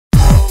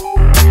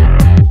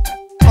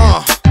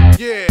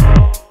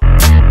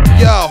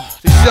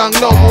young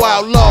noble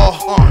outlaw.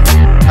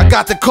 I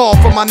got the call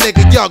from my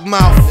nigga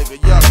Yukmouth.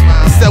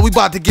 He said we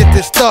about to get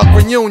this Thugg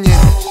reunion.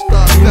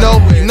 You know,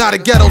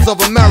 United Ghettos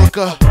of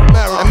America.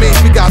 That means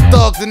we got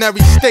thugs in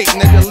every state,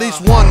 nigga. At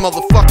least one,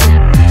 motherfucker.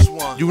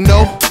 You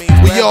know,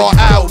 we all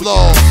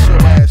outlaws.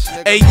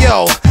 Hey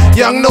yo,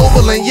 young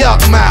noble and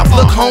Yukmouth.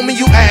 Look homie,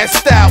 you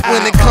assed out.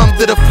 When it comes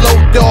to the flow,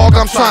 dog,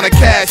 I'm trying to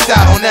cash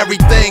out on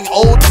everything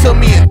owed to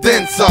me and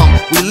then some.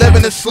 We live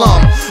in the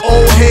slum.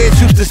 Old heads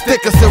used to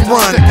stick us and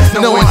run,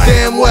 knowing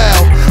damn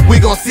well we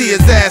gon' see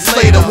his ass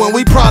later when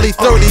we probably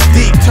 30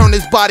 deep. Turn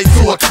his body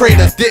to a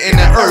crater, dead in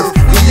the earth.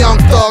 We young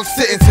thugs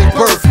sitting since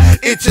birth,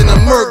 itching to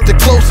murk. The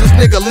closest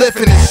nigga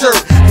lifting his shirt.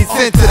 He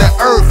sent to the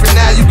earth, and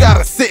now you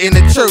gotta sit in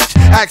the church,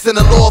 asking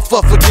the Lord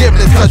for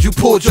forgiveness, cause you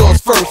pulled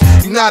yours first.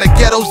 United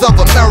Ghettos of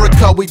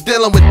America, we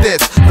dealing with this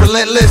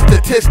relentless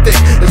statistic.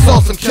 It's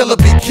on some killer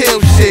be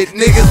killed shit.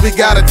 Niggas, we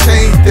gotta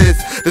change this.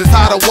 This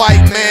how the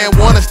white man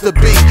want us to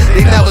be.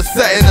 They never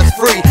setting us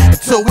free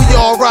until we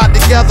all ride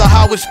together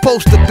how it's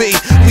supposed to be.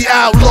 We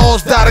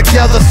outlaws die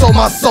together, so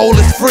my soul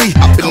is free.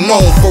 I've been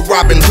known for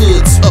robbing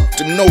hoods up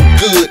to no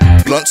good.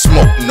 Blunt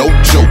smoke, no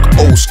joke,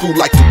 old school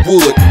like the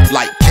wood.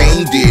 Like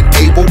Cain did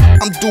Abel,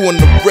 I'm doing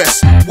the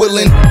rest,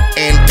 willing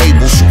and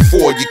able. Shoot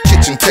for your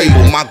kitchen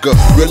table. My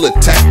guerrilla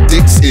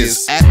tactics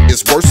is at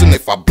its worst, and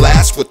if I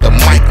blast with the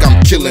mic,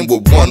 I'm killing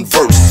with one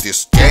verse.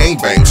 This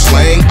gangbang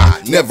slang, I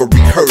never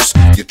rehearse.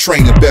 Your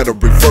training better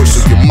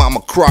reverse, or your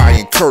mama cry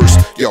and curse.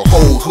 Your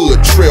whole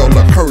hood trail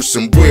a hearse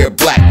and wear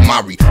black.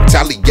 My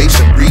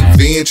retaliation,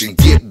 revenge, and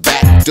get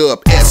backed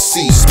up.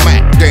 SC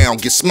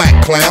smackdown, get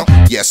smacked, clown.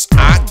 Yes,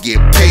 I get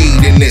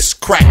paid in this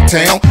crack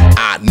town.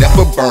 I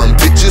never burn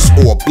bitches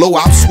or blow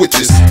out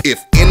switches.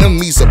 If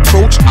enemies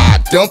approach, I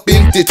dump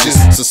in ditches.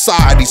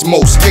 Society's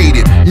most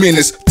hated,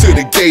 menace to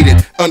the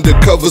gated.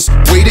 Undercovers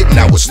waited,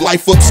 now it's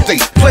life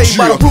upstate. Play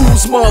by the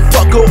rules,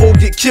 motherfucker, or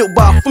get killed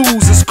by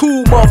fools. It's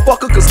cool,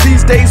 motherfucker, cause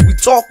these days we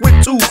talk with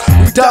tools.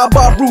 We die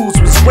by rules,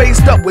 was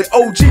raised up with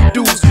OG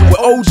dudes, with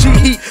OG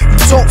heat. You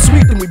talk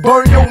sweet, then we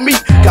burn your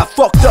meat. Got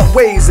fucked up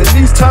ways, and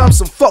these times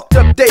some fucked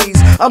up days.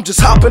 I'm just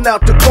hopping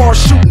out the car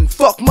shooting,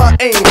 fuck my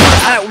aim.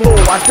 Outlaw,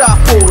 I die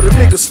for the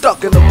nigga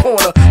stuck in the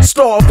corner,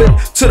 starving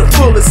to the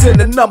fullest. And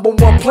the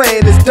 #1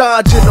 plan is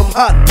dodging them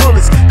hot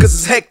bullets, cause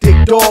it's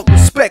hectic, dog.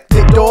 Respect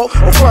it, dog,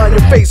 or find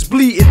your face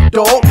bleeding,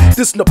 dog.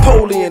 This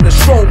Napoleon, the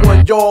strong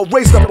one, y'all,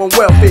 raised up on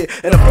welfare.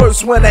 And the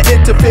first one that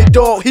interfere,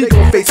 dog, he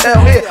gon' face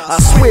hell here. I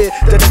swear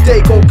that the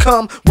day gon'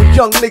 come when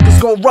young niggas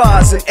gon'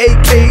 rise, and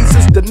AKs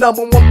is the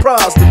 #1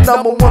 prize, the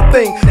 #1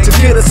 thing to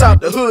get us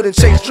out the hood and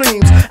chase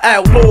dreams.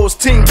 Outlaws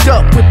teamed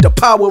up with the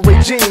power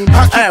regime.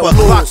 I keep a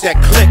clock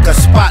that click, a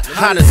spot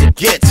hot as it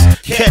gets.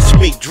 Catch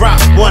me, drop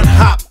one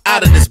hop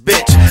out of this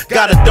bitch.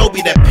 Got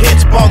Adobe that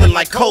pitch, ballin'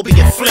 like Kobe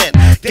and Flint.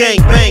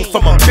 Gang bang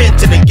from a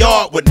bench in the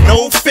yard with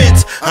no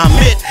fence. I'm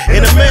it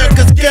in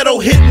America's ghetto,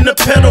 hitting the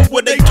pedal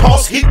where they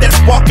toss heat that's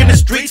walking the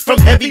streets from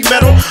heavy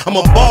metal. I'm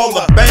a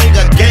baller, bang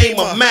a game,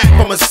 a Mac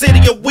from a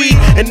city of weed,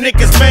 and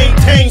niggas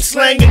maintain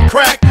slang and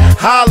crack.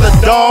 Holla,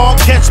 dog,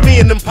 catch me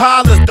in them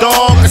Impalas,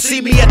 dog. I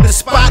see me at the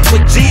spot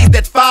with G's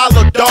that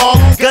follow, dog.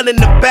 Gun in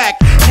the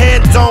back,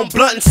 hands on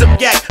blunt and some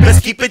yak. Let's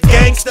keep it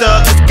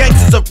gangsta, cause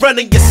gangsters are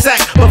running your sack.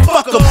 But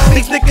fuck them,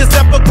 these niggas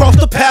ever cross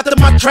the path of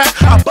my track,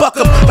 I buck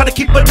them. Try to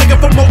keep a nigga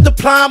from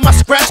multiplying my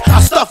scratch, I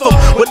stuff them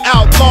with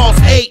Outlawz,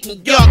 Eiht, and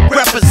Yuck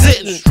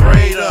representing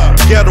straight up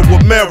Ghetto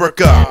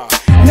America.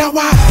 Now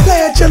I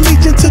pledge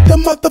allegiance to the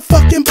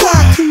motherfucking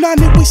block.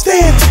 United we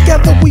stand,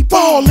 together we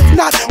ball. If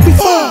not, we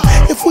fall.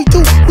 If we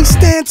do, we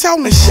stand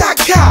tall and shot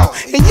cow.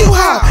 And you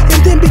how,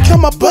 and then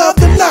become above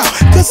the law.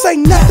 Cause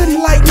ain't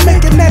nothing like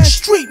making that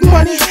street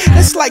money.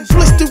 It's like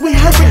blistering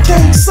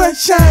hurricane,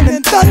 sunshine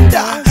and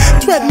thunder.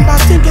 Threatened by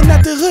thinking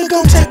that the hood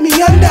gon' take me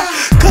under.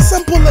 Cause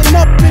I'm pulling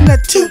up in a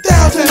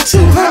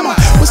 2002 Hummer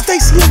with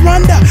Stacy and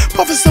Rhonda,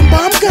 puffing some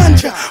bomb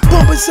ganja,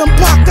 bumping some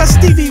Parker,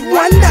 Stevie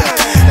Wonder.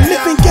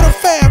 Living ghetto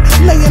fab,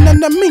 laying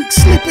under mink,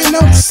 sleeping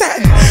on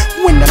satin.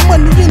 When the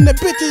money and the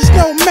bitches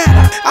don't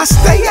matter, I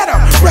stay at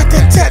 'em,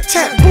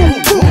 rat-tat-tat-tat,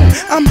 boom, boom.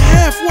 I'm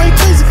halfway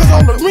crazy cause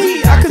all the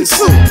weed I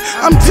consume,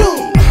 I'm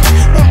doomed.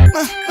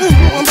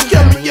 I'm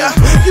scared of ya,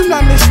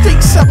 United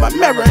States of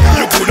America.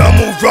 You coulda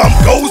moved from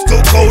coast to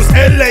coast,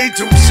 LA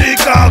to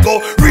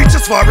Chicago, reach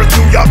as far as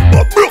New York,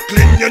 but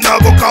Brooklyn you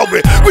not go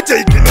cowboy. We're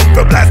taking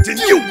over, blasting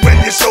you and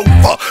your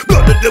chauffeur.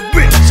 Blood of the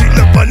windshield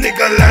of a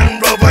nigga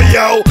Land Rover,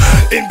 yo.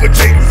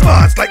 Infiltrating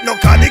spots like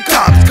narcotic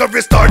cops.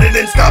 Cover started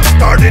and stopped,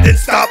 started and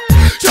stopped,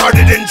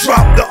 started and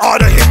dropped. The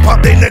art of hip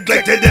hop they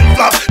neglected and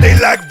flopped. They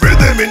lack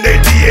rhythm in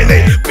their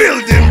DNA,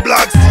 building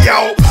blocks,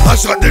 yo. I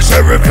shot the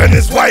sheriff and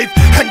his wife,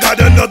 and got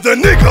another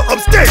nigga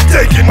upstate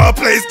taking my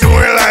place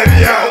doing life,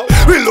 yo.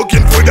 We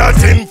looking for that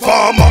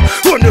informer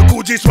on the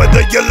Gucci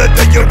sweater, you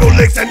leather, your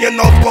Rolex and your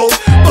North Pole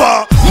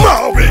bar.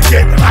 Now we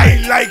get high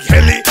like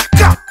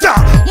helicopter,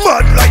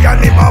 mud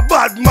lion in my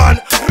bad man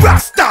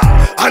Rasta.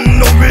 I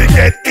know we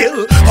get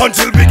ill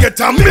until we get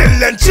a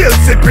million chill,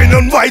 sipping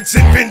on white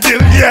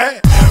Zinfandel, yeah.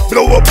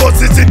 Blow up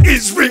buses in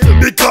Israel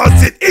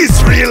because it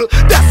is real.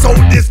 That's how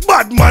this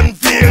bad man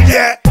feel,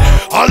 yeah.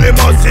 All them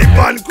must sip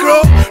and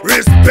grow,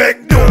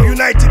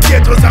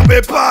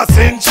 we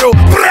passing through.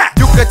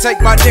 You can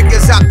take my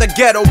niggas out the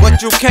ghetto,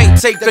 but you can't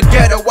take the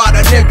ghetto out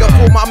of nigga.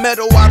 Pull my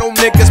metal out on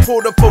niggas,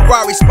 pull the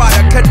Ferrari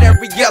Spider,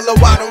 canary yellow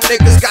out on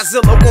niggas.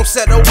 Godzilla won't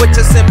settle with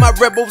you, send my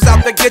rebels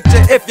out to get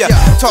you. If ya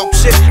talk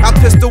shit, I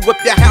pistol whip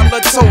your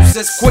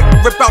halitosis. Quick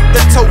rip out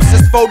the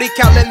toasters, 40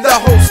 cal in the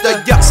holster.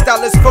 Yuck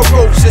style is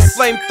ferocious,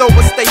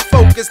 flamethrowers stay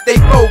focused, they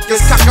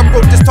bogus.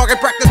 Cockroaches target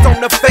practice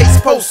on the face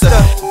poster.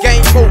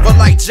 Game over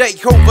like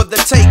Jake over the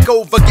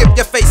takeover. Give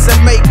your face a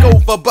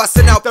makeover,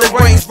 busting out the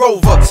Range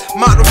Rover.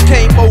 Models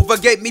came over,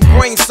 gave me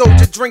brain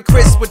soldier. Drink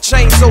Chris with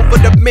chains over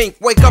the mink.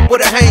 Wake up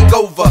with a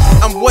hangover.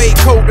 I'm way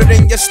colder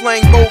than your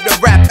slang boulder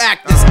rap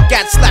actors.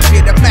 Gat slap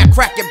you, the Mac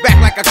crack your back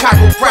like a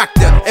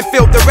chiropractor. And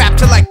fill the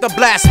rapture like the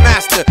blast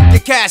master.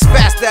 Get cash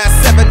faster at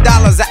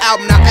 $7 an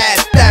album. Now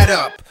add that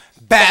up,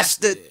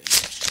 bastard.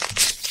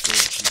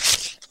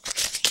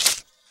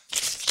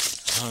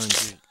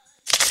 100,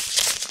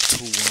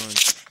 200,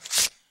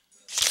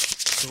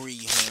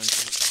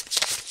 300,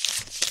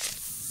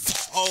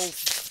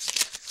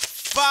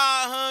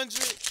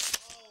 500.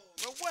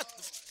 What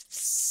the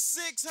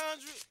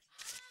 600,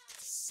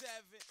 7.